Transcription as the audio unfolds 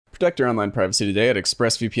Protect your online privacy today at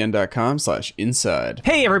expressvpn.com/inside.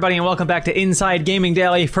 Hey everybody, and welcome back to Inside Gaming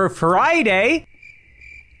Daily for Friday.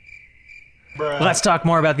 Bruh. Let's talk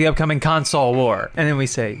more about the upcoming console war. And then we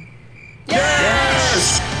say,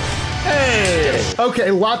 Yes! Hey! Okay,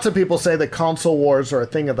 lots of people say that console wars are a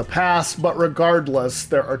thing of the past, but regardless,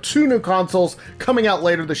 there are 2 new consoles coming out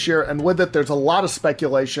later this year, and with it, there's a lot of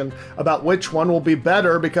speculation about which one will be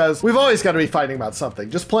better, because we've always got to be fighting about something.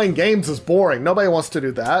 Just playing games is boring. Nobody wants to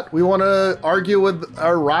do that. We want to argue with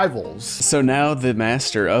our rivals. So now the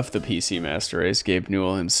master of the PC Master Race, Gabe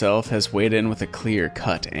Newell himself, has weighed in with a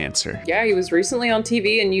clear-cut answer. Yeah, he was recently on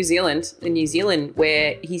TV in New Zealand,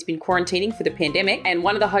 where he's been quarantining for the pandemic, and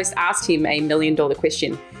one of the hosts asked him a $1 million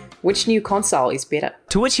question: which new console is better?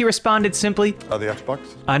 to which he responded simply, The Xbox?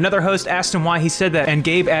 another host asked him why he said that, and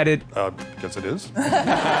Gabe added, Because it is.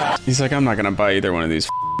 He's like, I'm not gonna buy either one of these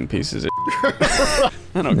pieces of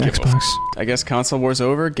I don't give a f. I guess console war's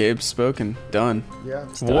over. Gabe's spoken. Done. Yeah.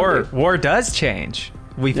 war does change.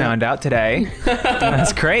 We found out today.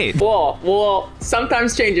 That's great. War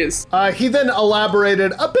sometimes changes. He then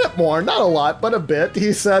elaborated a bit more, not a lot, but a bit.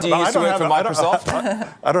 He said, I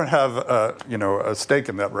don't have a stake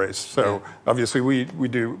in that race. So obviously we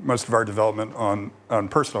do most of our development on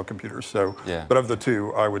personal computers. So, but of the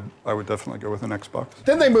two, I would definitely go with an Xbox.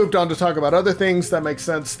 Then they moved on to talk about other things that make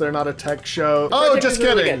sense. They're not a tech show. Project Just is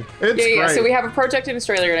really kidding. good. It's yeah. great. So we have a project in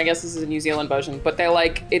Australia, and I guess this is a New Zealand version. But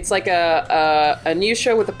it's like a news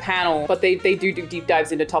show with a panel, but they do deep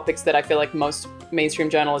dives into topics that I feel like most mainstream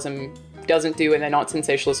journalism doesn't do, and they're not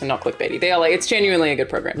sensationalist and not clickbaity. They are like, it's genuinely a good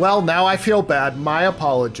program. Well, now I feel bad. My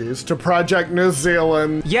apologies to Project New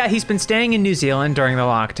Zealand. Yeah, he's been staying in New Zealand during the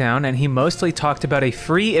lockdown, and he mostly talked about a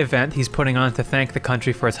free event he's putting on to thank the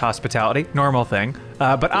country for its hospitality. Normal thing.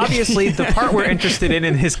 But obviously, the part we're interested in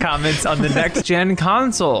his comments on the next-gen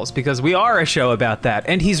consoles, because we are a show about that.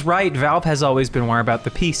 And he's right, Valve has always been more about the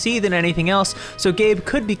PC than anything else, so Gabe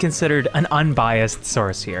could be considered an unbiased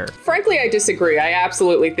source here. Frankly, I disagree. I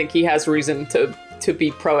absolutely think he has reason to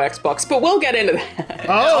be pro Xbox, but we'll get into that.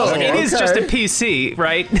 Oh, It is just a PC,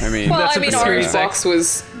 right? I mean, Well, That's I what mean, the Series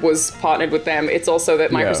Xbox was partnered with them. It's also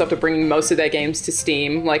that Microsoft are bringing most of their games to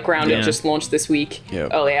Steam. Like Grounded just launched this week,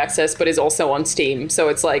 early access, but is also on Steam. So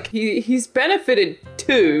it's like he's benefited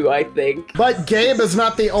too, I think. But Gabe is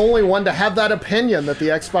not the only one to have that opinion that the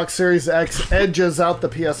Xbox Series X edges out the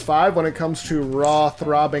PS5 when it comes to raw,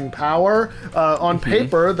 throbbing power. On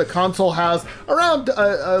paper, the console has around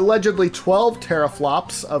allegedly 12 teraflops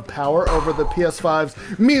of power over the PS5's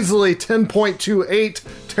measly 10.28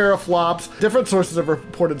 teraflops. Different sources have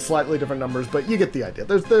reported slightly different numbers, but you get the idea.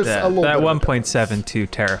 There's a little that bit of 1.72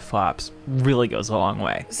 teraflops really goes a long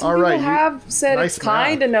way. Some people have said nice it's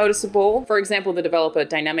kind of noticeable. For example, the developer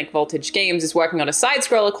Dynamic Voltage Games is working on a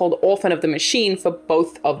side-scroller called Orphan of the Machine for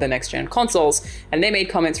both of the next-gen consoles, and they made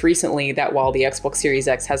comments recently that while the Xbox Series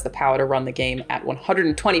X has the power to run the game at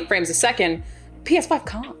 120 frames a second, PS5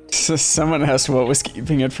 can't. So someone asked what was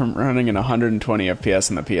keeping it from running in 120 FPS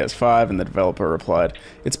on the PS5, and the developer replied,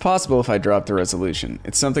 "It's possible if I drop the resolution.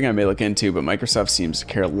 It's something I may look into, but Microsoft seems to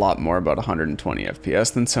care a lot more about 120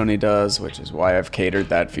 FPS than Sony does, which is why I've catered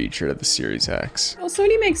that feature to the Series X." Well,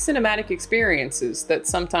 Sony makes cinematic experiences that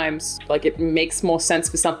sometimes, like, it makes more sense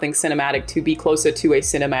for something cinematic to be closer to a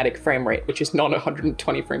cinematic frame rate, which is not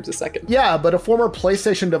 120 frames a second. Yeah, but a former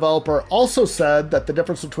PlayStation developer also said that the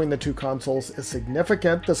difference between the two consoles is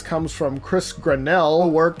significant. This comes from Chris Grenell, who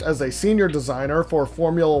worked as a senior designer for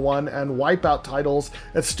Formula One and Wipeout titles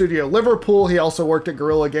at Studio Liverpool. He also worked at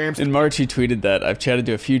Guerrilla Games. In March, he tweeted that, "I've chatted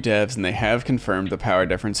to a few devs and they have confirmed the power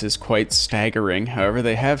difference is quite staggering. However,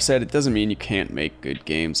 they have said it doesn't mean you can't make good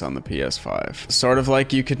games on the PS5. Sort of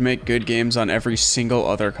like you could make good games on every single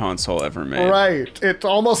other console ever made." Right. It's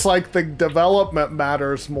almost like the development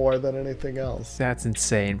matters more than anything else. That's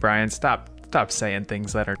insane, Brian. Stop saying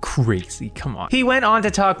things that are crazy. Come on. He went on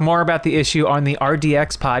to talk more about the issue on the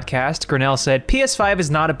RDX podcast. Grinnell said, PS5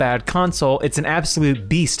 is not a bad console. It's an absolute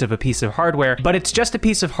beast of a piece of hardware, but it's just a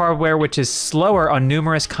piece of hardware which is slower on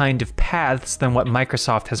numerous kind of paths than what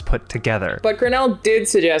Microsoft has put together. But Grinnell did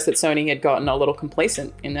suggest that Sony had gotten a little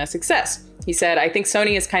complacent in their success. He said, "I think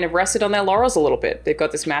Sony has kind of rested on their laurels a little bit. They've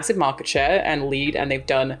got this massive market share and lead, and they've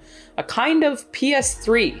done a kind of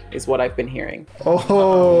PS3, is what I've been hearing."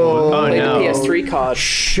 Oh, Play no. the PS3 card.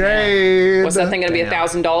 shade. What's that thing going to be,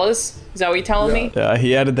 $1,000? Is that what you're telling me?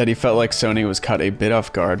 He added that he felt like Sony was caught a bit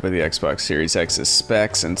off guard by the Xbox Series X's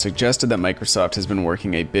specs and suggested that Microsoft has been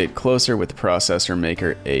working a bit closer with the processor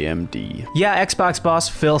maker AMD. Yeah, Xbox boss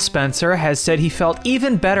Phil Spencer has said he felt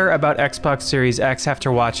even better about Xbox Series X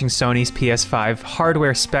after watching Sony's PS5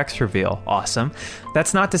 hardware specs reveal. Awesome.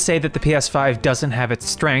 That's not to say that the PS5 doesn't have its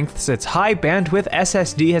strengths. Its high bandwidth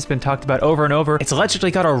SSD has been talked about over and over. It's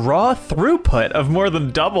allegedly got a raw throughput of more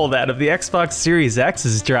than double that of the Xbox Series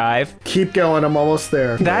X's drive. Keep going, I'm almost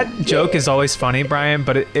there. That joke is always funny, Brian,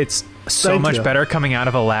 but it's so Thank much you. better coming out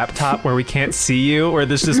of a laptop where we can't see you, where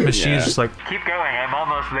this machine is just like, Keep going, I'm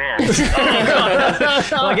almost there.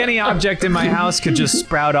 like any object in my house could just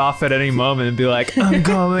sprout off at any moment and be like, I'm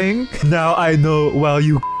coming. Now I know while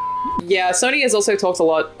you... Yeah, Sony has also talked a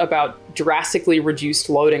lot about drastically reduced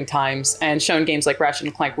loading times and shown games like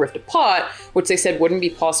Ratchet & Clank Rift Apart, which they said wouldn't be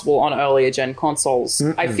possible on earlier gen consoles.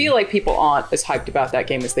 I feel like people aren't as hyped about that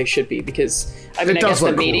game as they should be because, I mean, I guess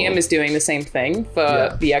the Medium is doing the same thing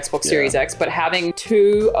for the Xbox Series X, but having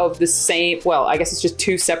two of the same, well, I guess it's just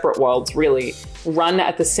two separate worlds really, run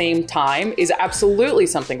at the same time is absolutely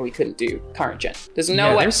something we couldn't do current gen. There's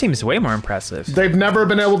no way. That seems way more impressive. They've never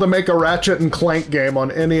been able to make a Ratchet and Clank game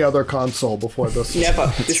on any other console before this. Never.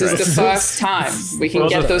 This is the first time we can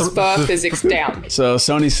get those physics down. So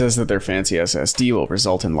Sony says that their fancy SSD will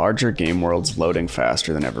result in larger game worlds loading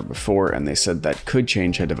faster than ever before, and they said that could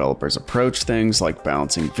change how developers approach things like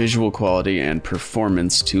balancing visual quality and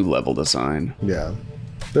performance to level design. Yeah.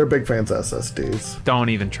 They're big fans of SSDs. Don't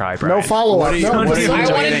even try, Brian. No follow-up. I I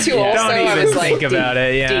wanted to also. Don't I even was like, think about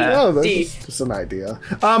it, yeah. Oh, that's just an idea.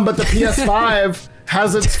 But the PS5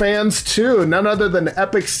 has its fans too. None other than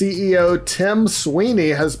Epic CEO Tim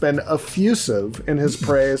Sweeney has been effusive in his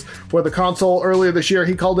praise for the console. Earlier this year,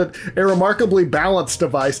 he called it a remarkably balanced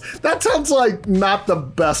device. That sounds like not the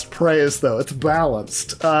best praise, though. It's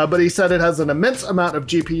balanced. But he said it has an immense amount of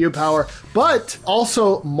GPU power, but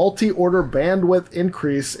also multi-order bandwidth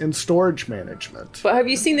increase in storage management. But have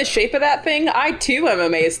you seen the shape of that thing? I too am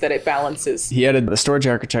amazed that it balances. He added the storage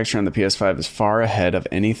architecture on the PS5 is far ahead of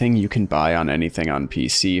anything you can buy on anything on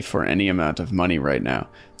PC for any amount of money right now.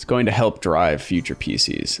 It's going to help drive future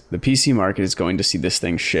PCs. The PC market is going to see this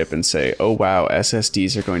thing ship and say, oh wow,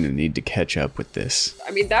 SSDs are going to need to catch up with this.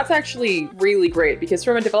 I mean, that's actually really great because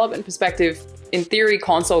from a development perspective, in theory,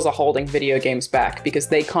 consoles are holding video games back because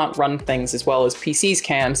they can't run things as well as PCs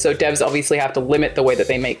can. So devs obviously have to limit the way that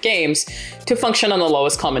they make games to function on the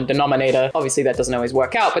lowest common denominator. Obviously, that doesn't always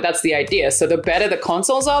work out, but that's the idea. So the better the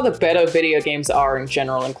consoles are, the better video games are in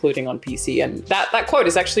general, including on PC. And that quote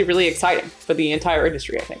is actually really exciting for the entire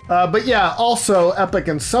industry, I think. But yeah, also Epic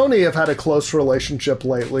and Sony have had a close relationship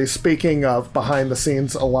lately. Speaking of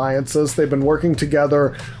behind-the-scenes alliances, they've been working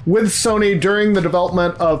together with Sony during the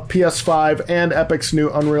development of PS5 and Epic's new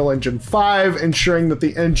Unreal Engine 5, ensuring that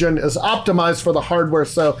the engine is optimized for the hardware.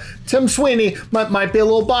 So Tim Sweeney might be a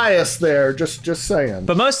little biased there, just saying.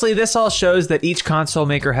 But mostly this all shows that each console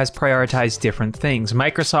maker has prioritized different things.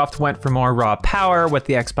 Microsoft went for more raw power with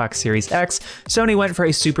the Xbox Series X. Sony went for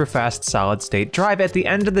a super fast solid state drive. At the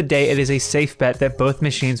end of the day, it is a safe bet that both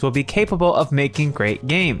machines will be capable of making great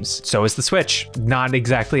games. So is the Switch. Not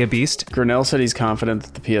exactly a beast. Grinnell said he's confident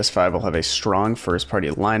that the PS5 will have a strong first-party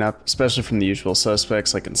lineup, especially from the usual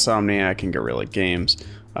suspects like Insomniac and Guerrilla Games.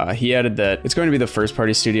 He added that it's going to be the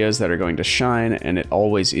first-party studios that are going to shine, and it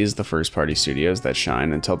always is the first-party studios that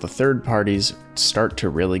shine until the third parties start to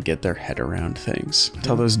really get their head around things.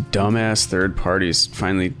 Until those dumbass third parties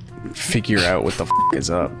finally figure out what the is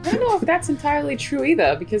up. I don't know if that's entirely true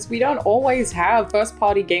either, because we don't always have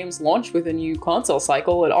first-party games launch with a new console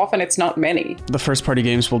cycle, and often it's not many. The first-party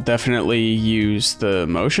games will definitely use the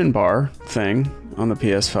motion bar thing on the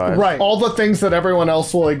PS5. Right. All the things that everyone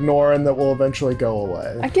else will ignore and that will eventually go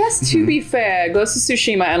away. I guess to be fair, Ghost of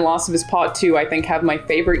Tsushima and Last of Us Part 2, I think, have my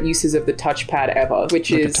favorite uses of the touchpad ever,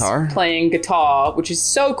 which is playing guitar, which is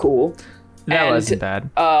so cool. That wasn't bad.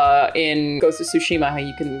 In Ghost of Tsushima, how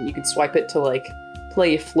you can swipe it to like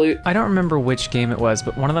play a flute. I don't remember which game it was,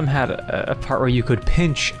 but one of them had a part where you could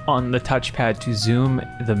pinch on the touchpad to zoom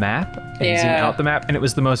the map and zoom out the map, and it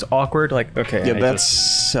was the most awkward. Like, okay, yeah,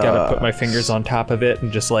 that's gotta put my fingers on top of it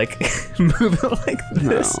and just like move it like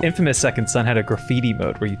this. No. Infamous Second Son had a graffiti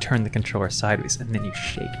mode where you turn the controller sideways and then you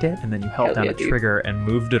shaked it and then you held down a trigger and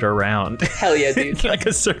moved it around. Hell yeah, dude. Like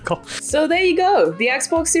a circle. So there you go. The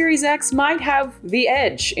Xbox Series X might have the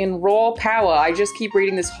edge in raw power. I just keep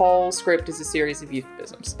reading this whole script as a series of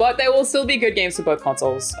euphemisms. But there will still be good games for both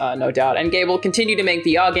consoles, no doubt. And Gabe will continue to make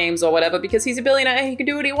VR games or whatever because he's a billionaire and he can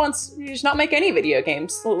do what he wants. You just not make any video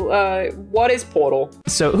games. What is Portal?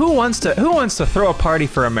 So who wants to throw a party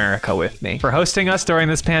for America with me for hosting us during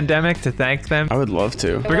this pandemic to thank them? I would love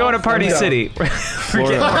to. We're going to Party City. We're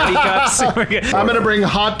getting party cups. I'm going to bring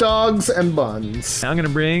hot dogs and buns. I'm going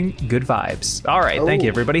to bring good vibes. All right. Thank you,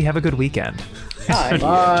 everybody. Have a good weekend. Bye.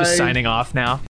 Bye. Just signing off now.